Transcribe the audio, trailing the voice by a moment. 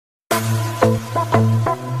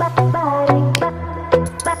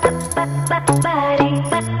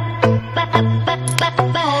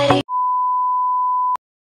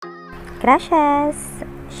Gracias!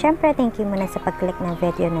 Syempre, thank you muna sa pag-click ng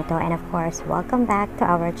video na to, and of course, welcome back to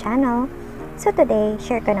our channel. So today,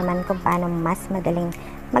 share ko naman kung paano mas madaling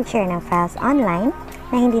mag-share ng files online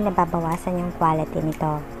na hindi nababawasan yung quality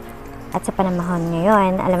nito. At sa panahon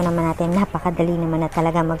ngayon, alam naman natin, napakadali naman na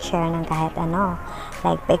talaga mag-share ng kahit ano,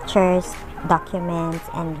 like pictures, documents,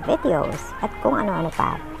 and videos, at kung ano-ano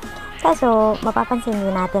pa. Kaso, mapapansin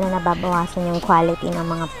din natin na nababawasan yung quality ng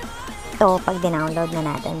mga to pag dinownload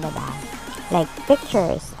na natin, diba? Like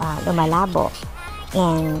pictures, lumalabo.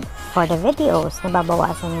 And for the videos,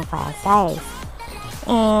 nababawasan yung file size.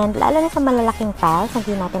 And lalo na sa malalaking files,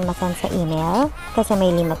 hindi natin masend sa email kasi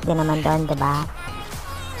may limit din naman doon, diba?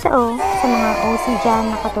 So, sa mga OC dyan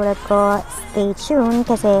na katulad ko, stay tuned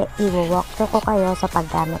kasi i-walk through ko kayo sa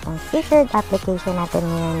paggamit ng featured application natin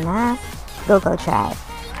ngayon na Google Drive.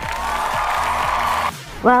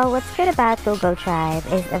 Well, what's good about Google Drive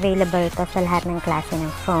is available ito sa lahat ng klase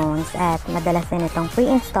ng phones at madalas din itong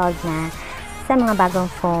pre-installed na sa mga bagong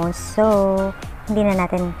phones, so hindi na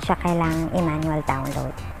natin siya kailangang i-manual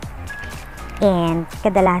download. And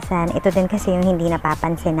kadalasan, ito din kasi yung hindi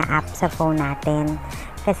napapansin na app sa phone natin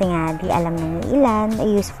kasi nga di alam ng ilan na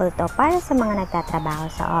useful to para sa mga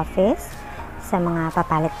nagtatrabaho sa office, sa mga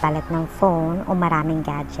papalit-palit ng phone o maraming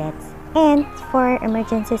gadgets, and for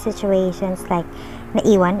emergency situations like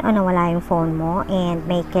naiwan o nawala yung phone mo and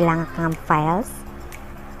may kailangan kang files.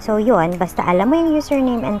 So yun, basta alam mo yung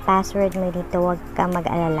username and password mo dito, huwag kang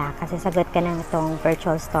mag-alala kasi sagot ka na itong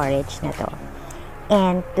virtual storage na to.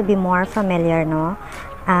 And to be more familiar, no,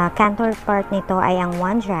 counterpart nito ay ang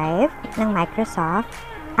OneDrive ng Microsoft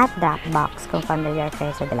at Dropbox kung familiar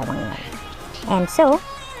kayo sa dalawang yun. And so,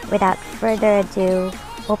 without further ado,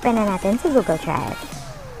 open na natin si Google Drive.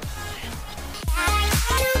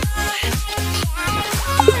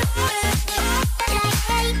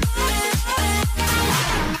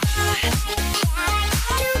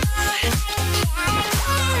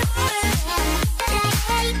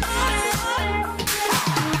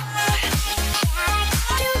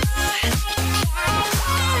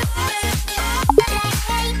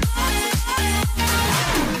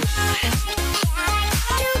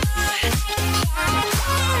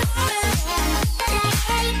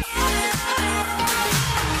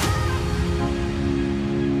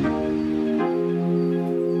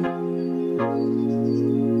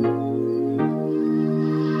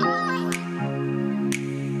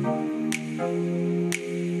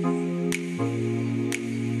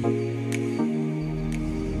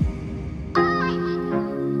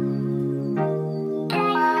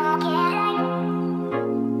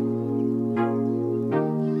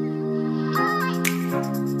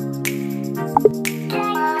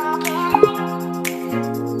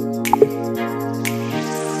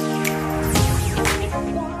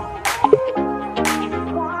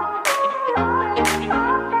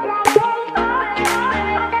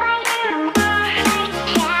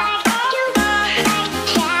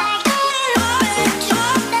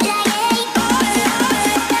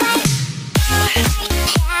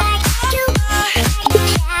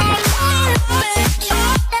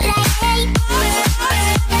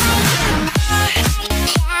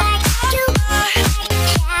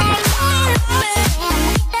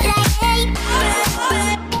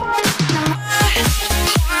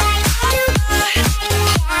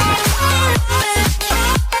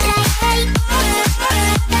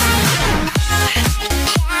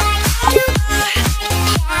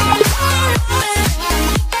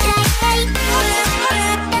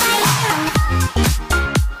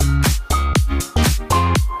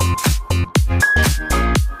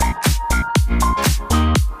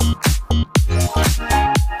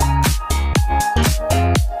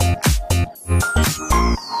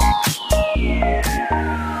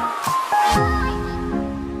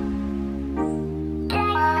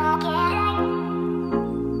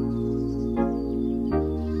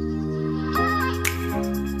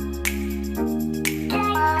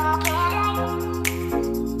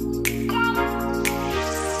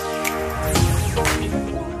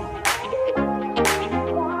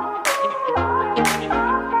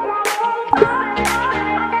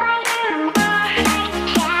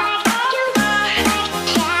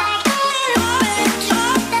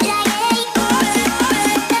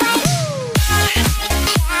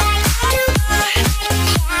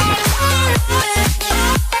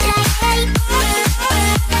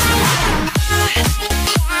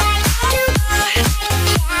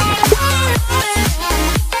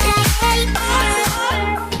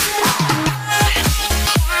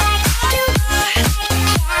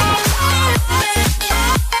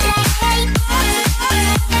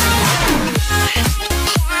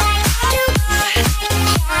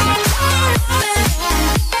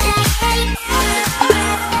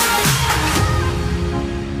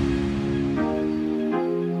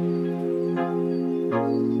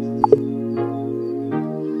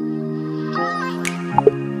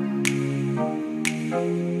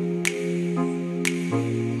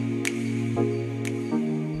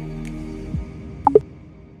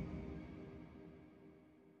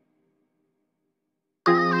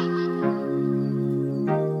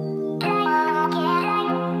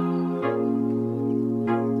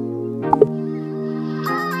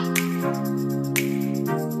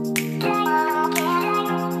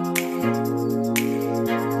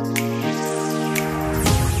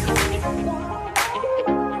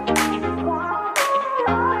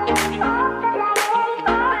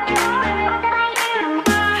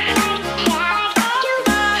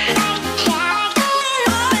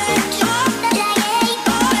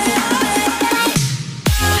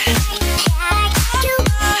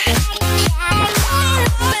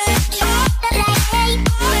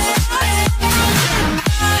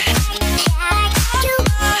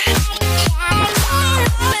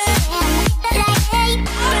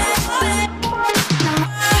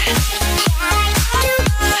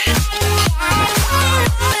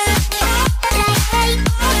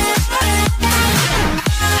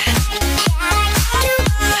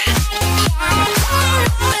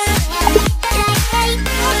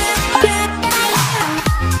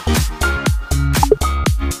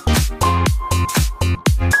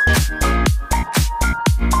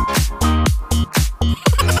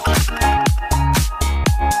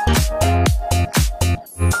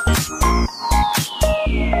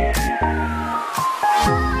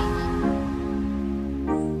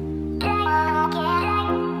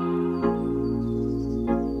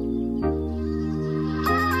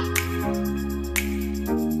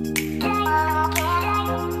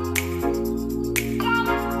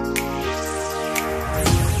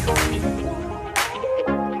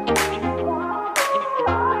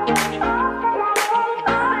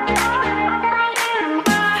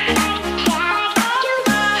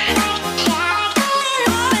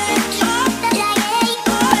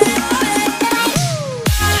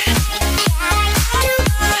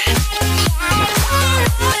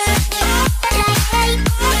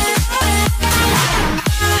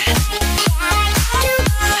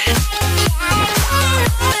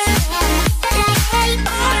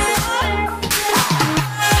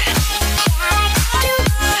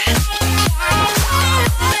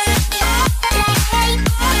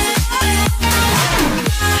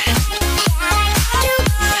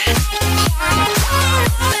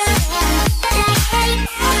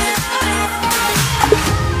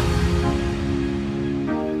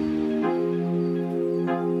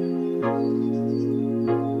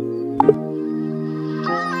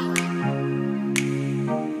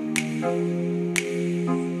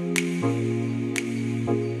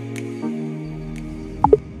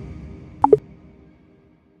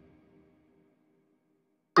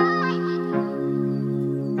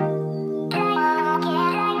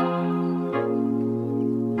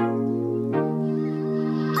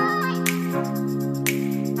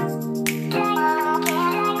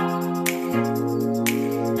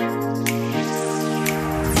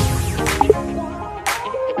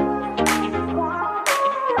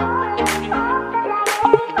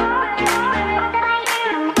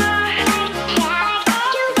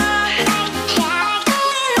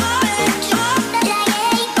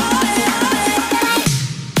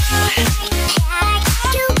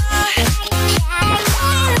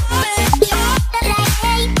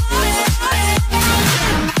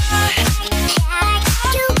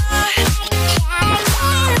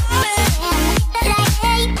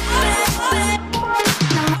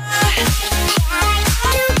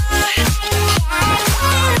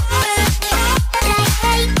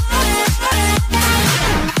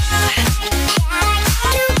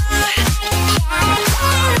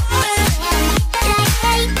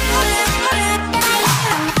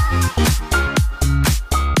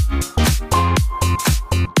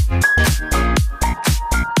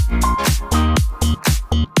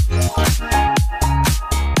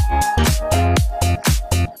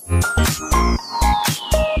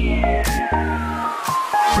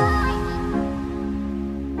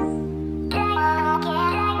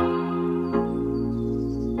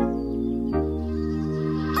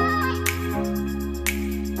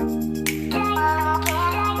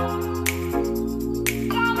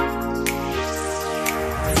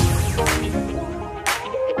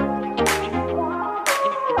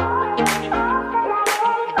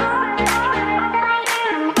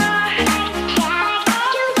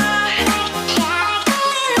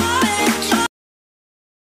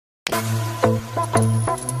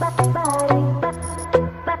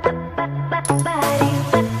 body.